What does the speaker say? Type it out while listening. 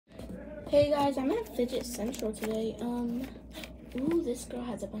Hey guys, I'm at Fidget Central today. Ooh, this girl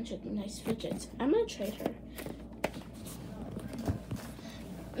has a bunch of nice fidgets. I'm gonna trade her.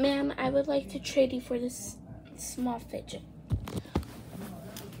 Ma'am, I would like to trade you for this small fidget.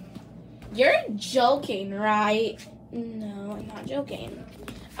 You're joking, right? No, I'm not joking.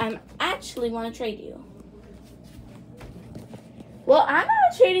 I actually want to trade you. Well, I'm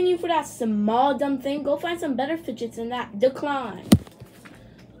not trading you for that small dumb thing. Go find some better fidgets than that. Decline.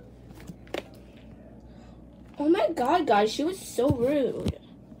 Oh my god, guys, she was so rude.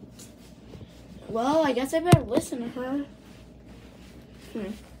 Well, I guess I better listen to her.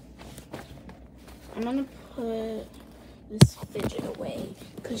 I'm gonna put this fidget away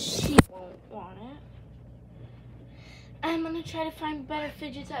because she won't want it. I'm gonna try to find better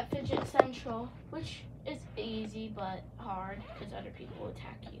fidgets at Fidget Central, which is easy but hard because other people will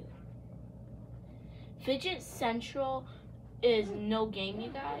attack you. Fidget Central is no game, you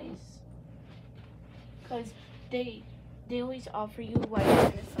guys, because they always offer you white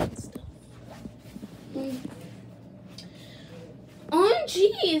and fun stuff.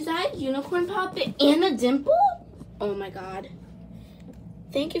 OMG, is that a unicorn puppet and a dimple? Oh my god.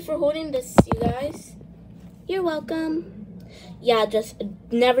 Thank you for holding this, you guys. You're welcome. Yeah, just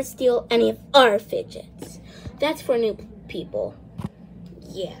never steal any of our fidgets. That's for new people.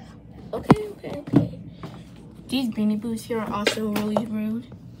 Yeah. Okay. These Beanie Boos here are also really rude.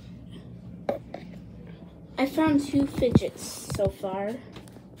 I found 2 fidgets so far.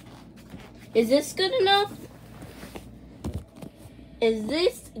 Is this good enough? Is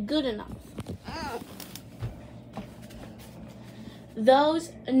this good enough?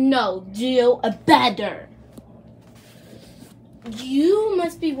 Those, no, do better. You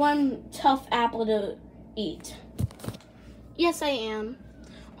must be one tough apple to eat. Yes, I am.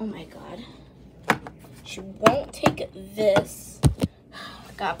 Oh my god. She won't take this.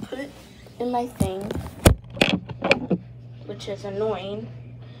 I gotta put it in my thing, which is annoying.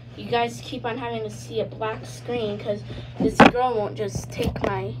 You guys keep on having to see a black screen because this girl won't just take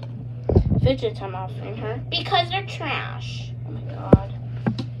my fidgets I'm offering her because they're trash. Oh my god.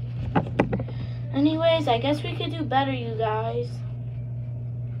 Anyways, I guess we could do better, you guys.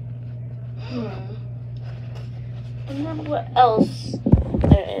 I wonder what else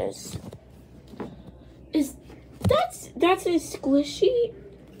there is. That's a squishy?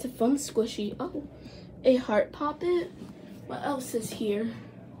 It's a fun squishy. Oh, a heart poppet. What else is here?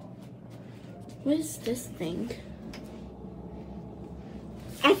 What is this thing?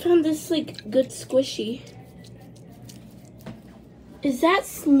 I found this like good squishy. Is that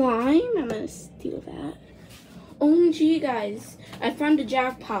slime? I'm gonna steal that. OMG, guys, I found a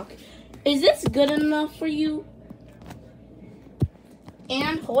jackpot. Is this good enough for you?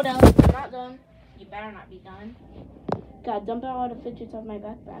 And hold up, I'm not done. You better not be done. God, dump out all the fidgets off my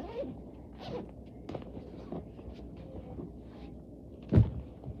backpack.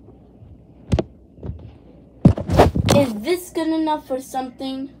 Is this good enough for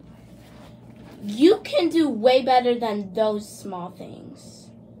something? You can do way better than those small things.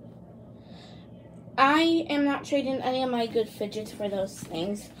 I am not trading any of my good fidgets for those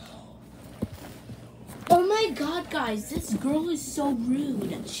things. Oh my god, guys, this girl is so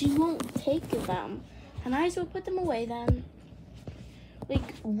rude. She won't take them. I might as well put them away then.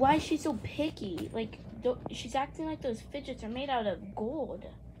 Like, why is she so picky? Like, she's acting like those fidgets are made out of gold.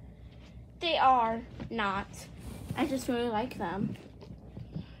 They are not. I just really like them.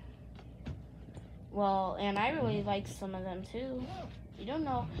 Well, and I really like some of them too. You don't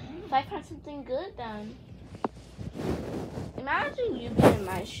know. If I find something good, then. Imagine you being in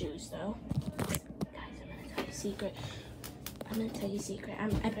my shoes, though. Guys, I'm gonna tell you a secret.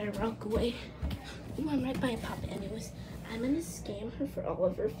 I better walk away. Ooh, I'm right by a puppet anyways. I'm gonna scam her for all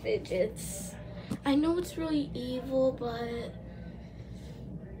of her fidgets. I know it's really evil, but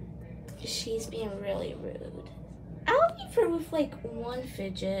she's being really rude. I'll leave her with like 1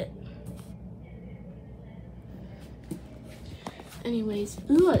 fidget. Anyways,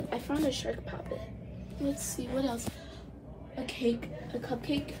 ooh, I found a shark puppet. Let's see, what else? A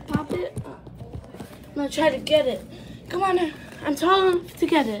cupcake puppet. I'm gonna try to get it. Come on, I'm tall enough to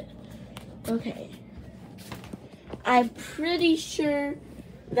get it. Okay. I'm pretty sure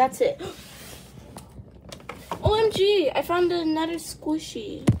that's it. OMG, I found another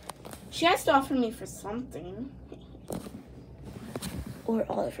squishy. She has to offer me for something. Or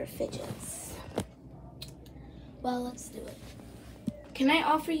all of her fidgets. Well, let's do it. Can I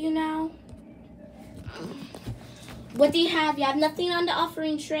offer you now? What do you have? You have nothing on the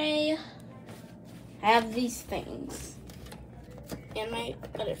offering tray. I have these things. And my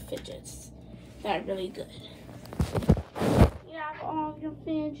other fidgets that are really good. Yeah. all your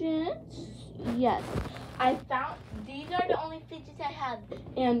fidgets? Yes. I found, these are the only fidgets I have,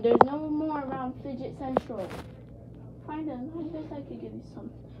 and there's no more around Fidget Central. Find them. I guess I could give you some.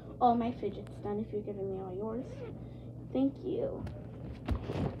 All my fidgets done if you're giving me all yours. Thank you.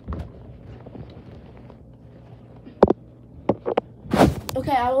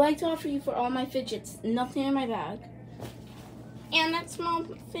 Okay, I would like to offer you for all my fidgets. Nothing in my bag. And that small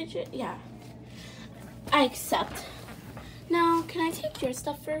fidget, yeah. I accept. Now, can I take your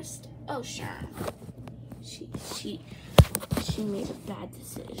stuff first? Oh, sure. She made a bad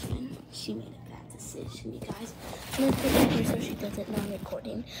decision. She made a bad decision, you guys. I'm gonna put it here so she doesn't know I'm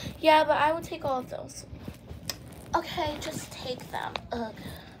recording. Yeah, but I will take all of those. Okay, just take them. Ugh.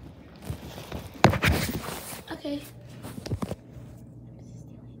 Okay.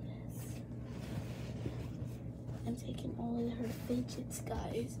 I'm taking all of her fidgets,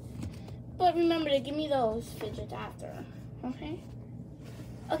 guys. But remember to give me those fidgets after, okay?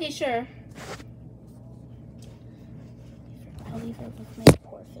 Okay, sure. I'll leave her with my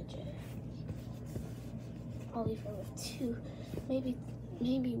poor fidget. I'll leave her with two, maybe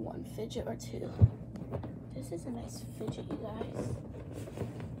one fidget or two. This is a nice fidget, you guys.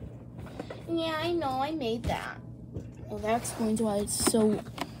 Yeah, I know, I made that. Well, that explains why it's so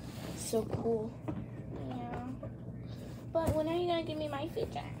cool. But when are you gonna give me my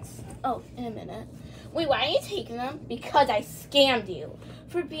fidgets? Oh, in a minute. Wait, why are you taking them? Because I scammed you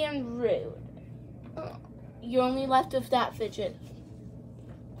for being rude. You're only left with that fidget.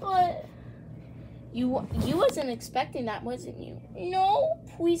 But you wasn't expecting that, wasn't you? No,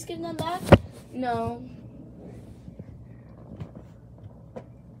 please give them back. No.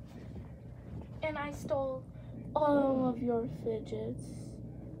 And I stole all of your fidgets.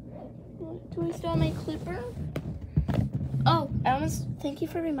 Do I still have my clipper? Oh, thank you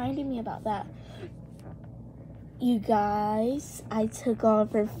for reminding me about that. You guys, I took all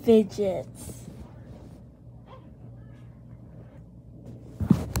of her fidgets.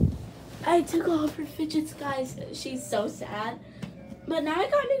 I took all of her fidgets, guys. She's so sad. But now I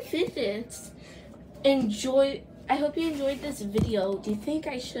got new fidgets. I hope you enjoyed this video. Do you think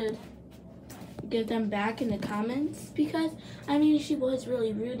I should give them back in the comments? Because, I mean, she was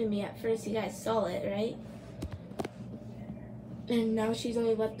really rude to me at first. You guys saw it, right? And now she's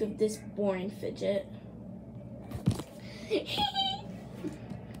only left with this boring fidget.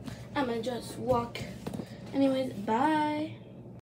 I'm gonna just walk. Anyways, bye.